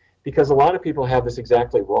 because a lot of people have this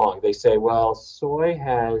exactly wrong. They say, well, soy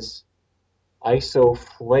has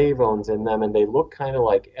isoflavones in them, and they look kind of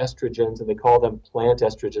like estrogens, and they call them plant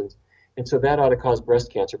estrogens, and so that ought to cause breast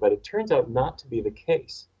cancer, but it turns out not to be the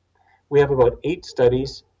case. We have about 8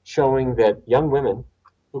 studies showing that young women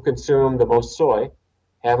who consume the most soy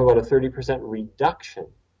have about a 30% reduction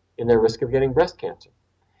in their risk of getting breast cancer.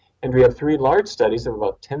 And we have 3 large studies of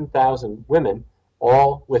about 10,000 women,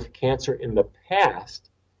 all with cancer in the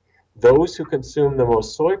past. Those who consume the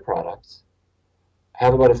most soy products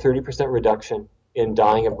have about a 30% reduction in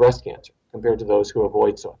dying of breast cancer compared to those who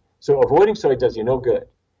avoid soy. So avoiding soy does you no good.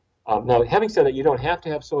 Now, having said that, you don't have to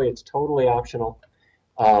have soy. It's totally optional.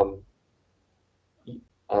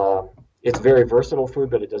 It's a very versatile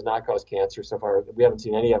food, but it does not cause cancer. So far, we haven't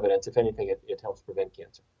seen any evidence. If anything, it helps prevent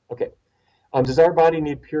cancer. Okay. Does our body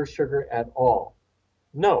need pure sugar at all?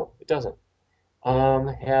 No, it doesn't.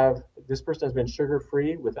 This person has been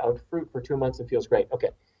sugar-free without fruit for 2 months and feels great. Okay.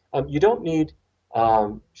 You don't need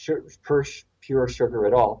pure sugar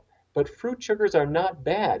at all, but fruit sugars are not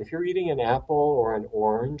bad. If you're eating an apple or an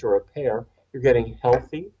orange or a pear, you're getting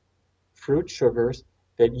healthy fruit sugars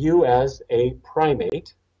that you as a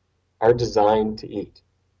primate are designed to eat.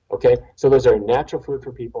 Okay? So those are natural food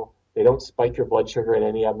for people. They don't spike your blood sugar in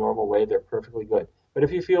any abnormal way. They're perfectly good. But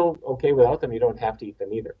if you feel okay without them, you don't have to eat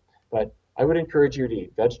them either. But I would encourage you to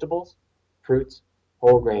eat vegetables, fruits,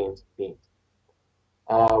 whole grains, beans.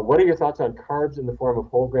 What are your thoughts on carbs in the form of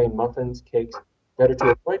whole grain muffins, cakes? Better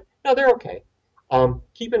to avoid? No, they're okay.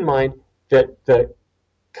 Keep in mind that the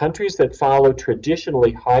countries that follow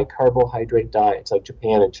traditionally high carbohydrate diets, like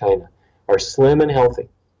Japan and China, are slim and healthy.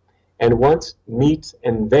 And once meats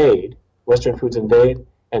invade, Western foods invade,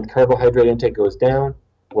 and carbohydrate intake goes down,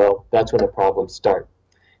 well, that's when the problems start.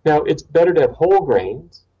 Now, it's better to have whole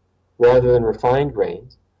grains rather than refined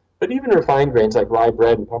grains. But even refined grains like rye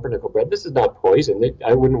bread and pumpernickel bread, this is not poison.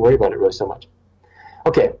 I wouldn't worry about it really so much.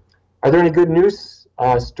 Okay, are there any good news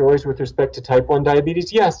stories with respect to type 1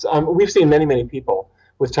 diabetes? Yes, we've seen many, many people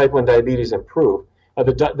with type 1 diabetes improve.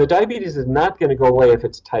 The diabetes is not going to go away if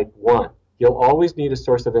it's type 1. You'll always need a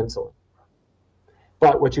source of insulin.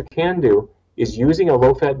 But what you can do is using a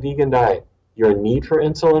low-fat vegan diet, your need for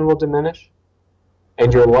insulin will diminish,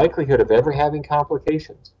 and your likelihood of ever having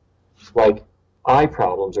complications, like eye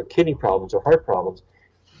problems or kidney problems or heart problems,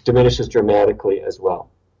 diminishes dramatically as well.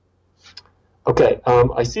 Okay,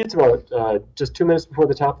 I see it's about just 2 minutes before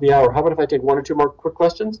the top of the hour. How about if I take 1 or 2 more quick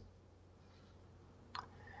questions?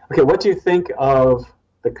 Okay, what do you think of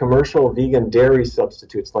the commercial vegan dairy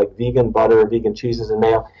substitutes like vegan butter, vegan cheeses, and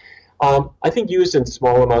mayo? I think used in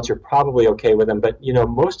small amounts, you're probably okay with them, but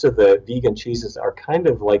most of the vegan cheeses are kind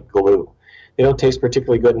of like glue. They don't taste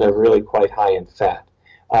particularly good, and they're really quite high in fat.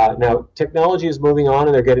 Now, technology is moving on,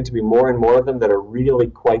 and they're getting to be more and more of them that are really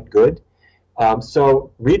quite good.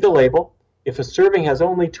 So read the label. If a serving has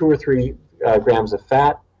only 2 or 3 grams of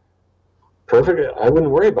fat, perfect. I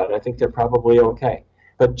wouldn't worry about it. I think they're probably okay.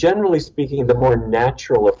 But generally speaking, the more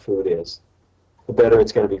natural a food is, the better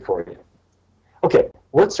it's going to be for you. Okay,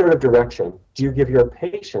 what sort of direction do you give your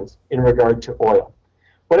patients in regard to oil?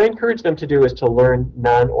 What I encourage them to do is to learn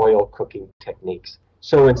non-oil cooking techniques.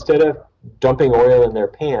 So instead of dumping oil in their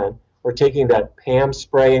pan or taking that Pam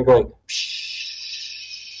spray and going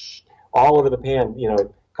psh, all over the pan,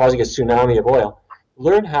 causing a tsunami of oil,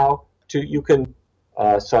 learn how to, you can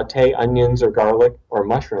saute onions or garlic or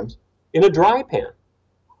mushrooms in a dry pan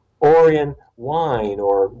or in wine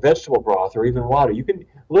or vegetable broth or even water. You can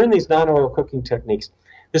learn these non-oil cooking techniques.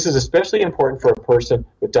 This is especially important for a person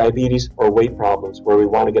with diabetes or weight problems where we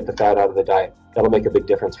want to get the fat out of the diet. That'll make a big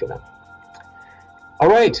difference for them. All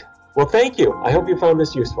right. Well, thank you. I hope you found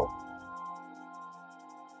this useful.